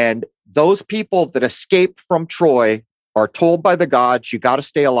 And those people that escaped from Troy are told by the gods, you got to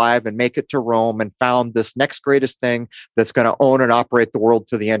stay alive and make it to Rome and found this next greatest thing that's going to own and operate the world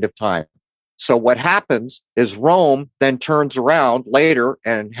to the end of time. So what happens is Rome then turns around later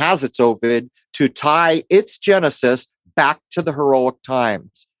and has its Ovid to tie its genesis back to the heroic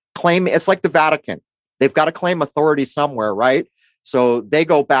times. It's like the Vatican. They've got to claim authority somewhere, right? So they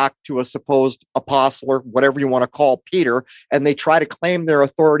go back to a supposed apostle or whatever you want to call Peter, and they try to claim their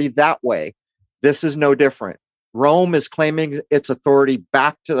authority that way. This is no different. Rome is claiming its authority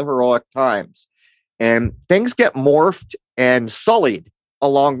back to the heroic times. And things get morphed and sullied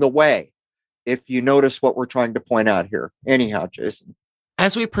along the way, if you notice what we're trying to point out here. Anyhow, Jason.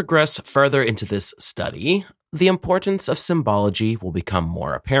 As we progress further into this study, the importance of symbology will become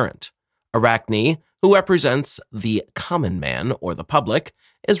more apparent. Arachne, who represents the common man or the public,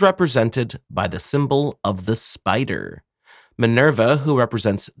 is represented by the symbol of the spider. Minerva, who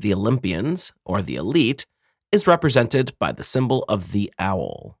represents the Olympians or the elite, is represented by the symbol of the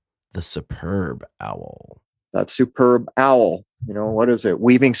owl, the superb owl. That superb owl, what is it?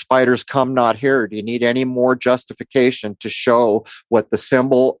 Weaving spiders come not here. Do you need any more justification to show what the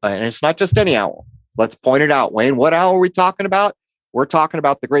symbol, and it's not just any owl. Let's point it out, Wayne. What owl are we talking about? We're talking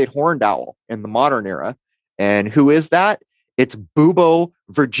about the great horned owl in the modern era. And who is that? It's Bubo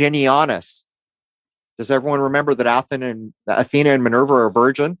virginianus. Does everyone remember that Athena and Minerva are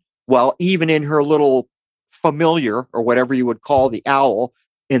virgin? Well, even in her little familiar, or whatever you would call the owl,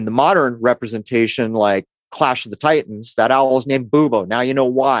 in the modern representation, like Clash of the Titans, that owl is named Bubo. Now you know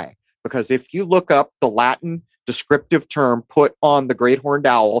why. Because if you look up the Latin descriptive term put on the great horned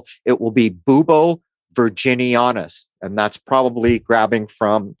owl, it will be Bubo virginianus. And that's probably grabbing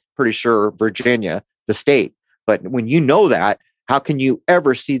from, pretty sure, Virginia, the state. But when you know that, how can you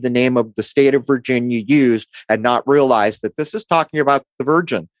ever see the name of the state of Virginia used and not realize that this is talking about the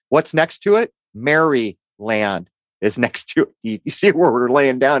Virgin? What's next to it? Maryland is next to it. You see where we're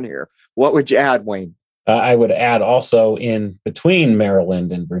laying down here. What would you add, Wayne? I would add also in between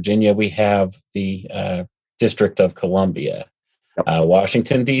Maryland and Virginia, we have the District of Columbia,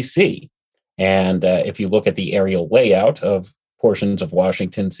 Washington, D.C. And if you look at the aerial layout of portions of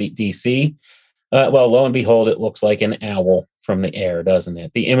Washington, D.C., lo and behold, it looks like an owl from the air, doesn't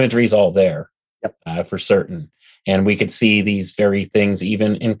it? The imagery's all there. for certain. And we could see these very things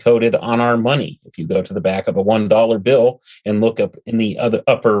even encoded on our money. If you go to the back of a $1 bill and look up in the other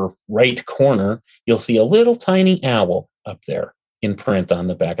upper right corner, you'll see a little tiny owl up there in print on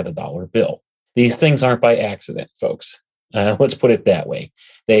the back of the dollar bill. These things aren't by accident, folks. Let's put it that way.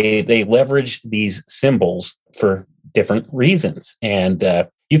 They leverage these symbols for different reasons. And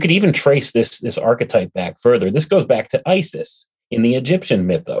you could even trace this archetype back further. This goes back to Isis in the Egyptian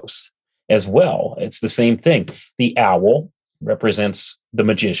mythos as well. It's the same thing. The owl represents the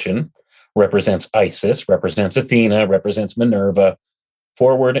magician, represents Isis, represents Athena, represents Minerva.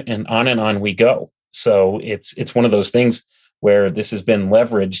 Forward and on we go. So it's one of those things where this has been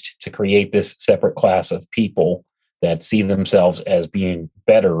leveraged to create this separate class of people that see themselves as being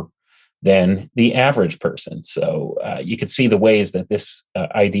better than the average person. So you could see the ways that this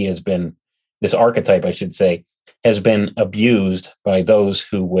idea has been, this archetype, I should say, has been abused by those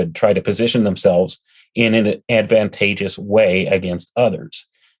who would try to position themselves in an advantageous way against others.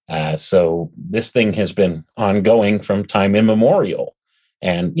 So this thing has been ongoing from time immemorial.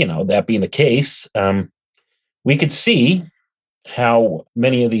 And, that being the case, we could see how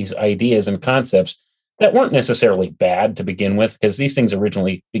many of these ideas and concepts that weren't necessarily bad to begin with, because these things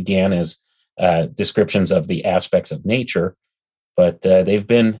originally began as descriptions of the aspects of nature, but they've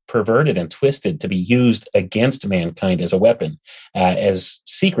been perverted and twisted to be used against mankind as a weapon, as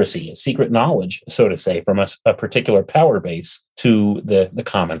secrecy, as secret knowledge, so to say, from a particular power base to the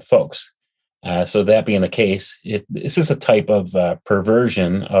common folks. So that being the case, this is a type of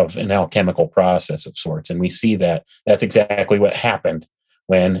perversion of an alchemical process of sorts. And we see that that's exactly what happened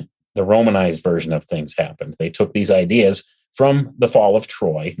when the Romanized version of things happened. They took these ideas from the fall of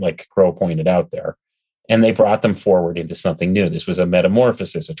Troy, like Crow pointed out there, and they brought them forward into something new. This was a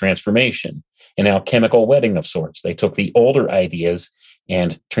metamorphosis, a transformation, an alchemical wedding of sorts. They took the older ideas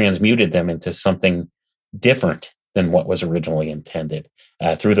and transmuted them into something different than what was originally intended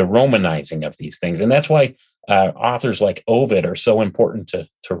through the Romanizing of these things. And that's why authors like Ovid are so important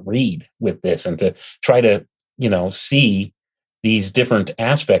to read with this and to try to, see these different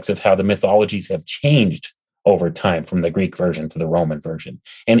aspects of how the mythologies have changed over time from the Greek version to the Roman version.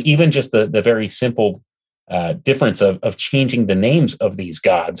 And even just the very simple difference of changing the names of these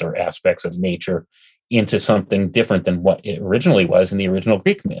gods or aspects of nature into something different than what it originally was in the original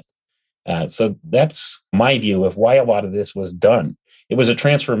Greek myth. So that's my view of why a lot of this was done. It was a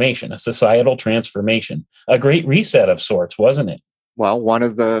transformation, a societal transformation, a great reset of sorts, wasn't it? Well, one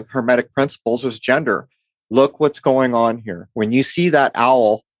of the Hermetic principles is gender. Look what's going on here. When you see that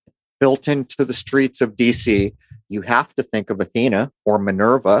owl built into the streets of DC, you have to think of Athena or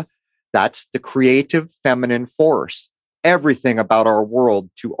Minerva. That's the creative feminine force. Everything about our world,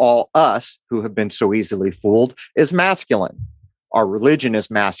 to all us who have been so easily fooled, is masculine. Our religion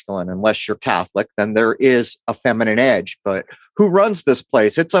is masculine. Unless you're Catholic, then there is a feminine edge. But who runs this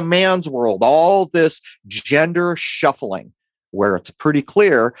place? It's a man's world. All this gender shuffling, where it's pretty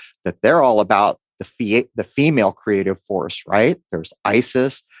clear that they're all about the female creative force, right? There's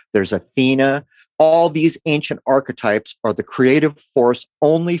Isis, there's Athena. All these ancient archetypes are the creative force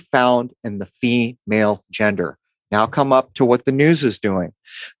only found in the female gender. Now come up to what the news is doing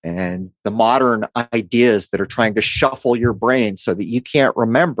and the modern ideas that are trying to shuffle your brain so that you can't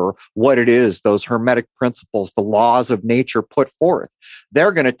remember what it is those Hermetic principles, the laws of nature put forth.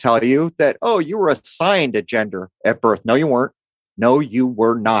 They're going to tell you that, oh, you were assigned a gender at birth. No, you weren't. No, you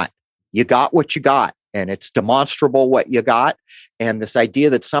were not. You got what you got, and it's demonstrable what you got. And this idea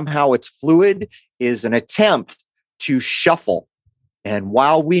that somehow it's fluid is an attempt to shuffle. And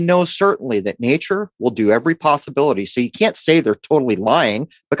while we know certainly that nature will do every possibility, so you can't say they're totally lying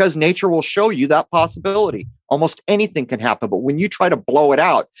because nature will show you that possibility. Almost anything can happen. But when you try to blow it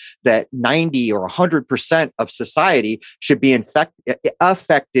out, that 90 or 100% of society should be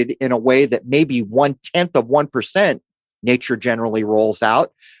affected in a way that maybe 1/10 of 1% nature generally rolls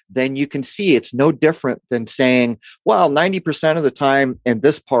out, then you can see it's no different than saying, well, 90% of the time in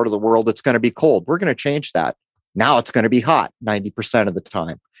this part of the world, it's going to be cold. We're going to change that. Now it's going to be hot 90% of the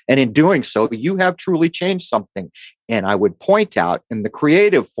time. And in doing so, you have truly changed something. And I would point out in the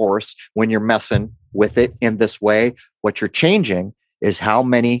creative force, when you're messing with it in this way, what you're changing is how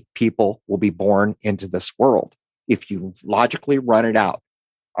many people will be born into this world if you logically run it out.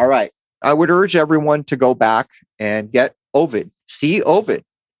 All right. I would urge everyone to go back and get Ovid. See Ovid.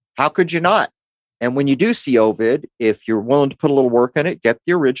 How could you not? And when you do see Ovid, if you're willing to put a little work in it, get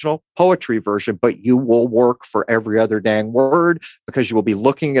the original poetry version, but you will work for every other dang word because you will be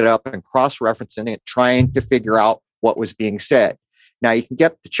looking it up and cross-referencing it, trying to figure out what was being said. Now you can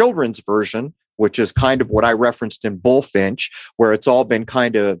get the children's version which is kind of what I referenced in Bullfinch, where it's all been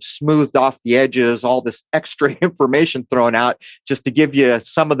kind of smoothed off the edges, all this extra information thrown out just to give you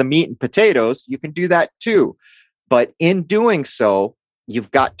some of the meat and potatoes. You can do that too. But in doing so,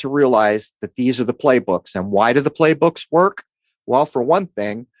 you've got to realize that these are the playbooks. And why do the playbooks work? Well, for one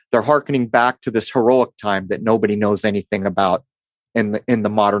thing, they're hearkening back to this heroic time that nobody knows anything about in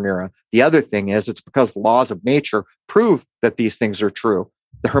the modern era. The other thing is it's because the laws of nature prove that these things are true.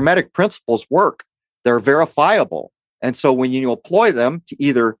 The Hermetic principles work. They're verifiable. And so when you employ them to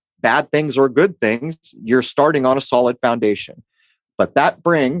either bad things or good things, you're starting on a solid foundation. But that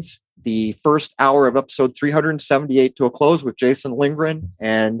brings the first hour of episode 378 to a close with Jason Lindgren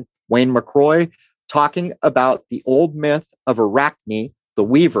and Wayne McCroy talking about the old myth of Arachne, the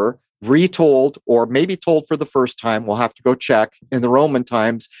weaver, retold or maybe told for the first time. We'll have to go check in the Roman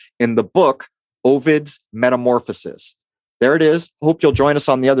times in the book Ovid's Metamorphosis. There it is. Hope you'll join us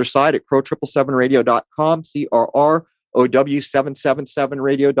on the other side at crow777radio.com,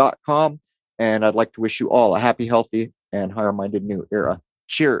 CRROW777radio.com. And I'd like to wish you all a happy, healthy, and higher-minded new era.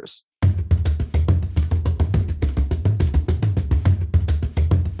 Cheers.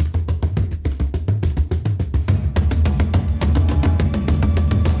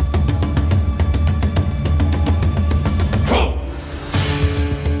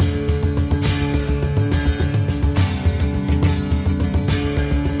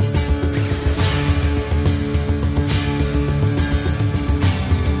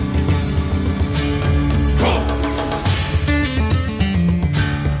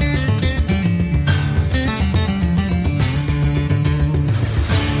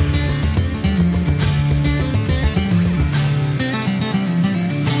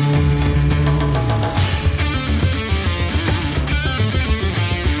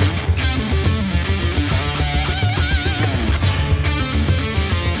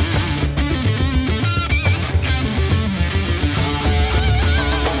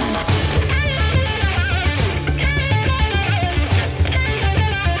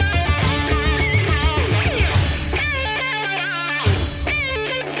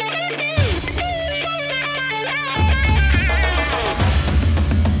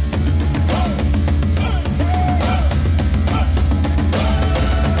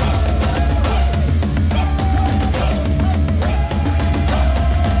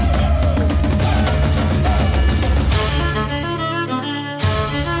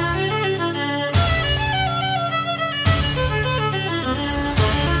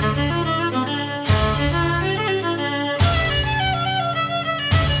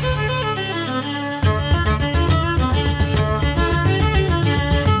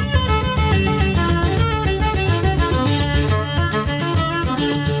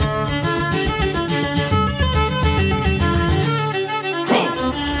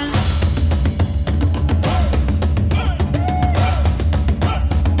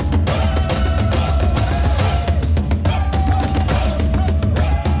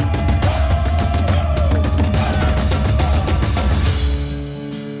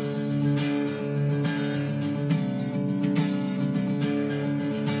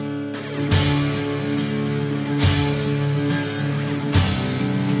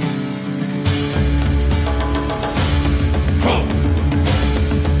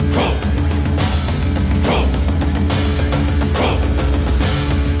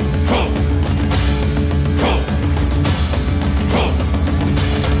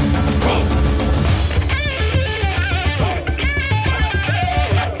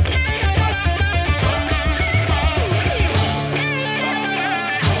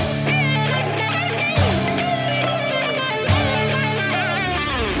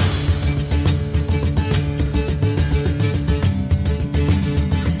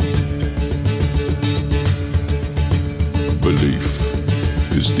 Belief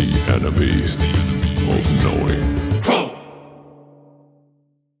is the enemy of knowing.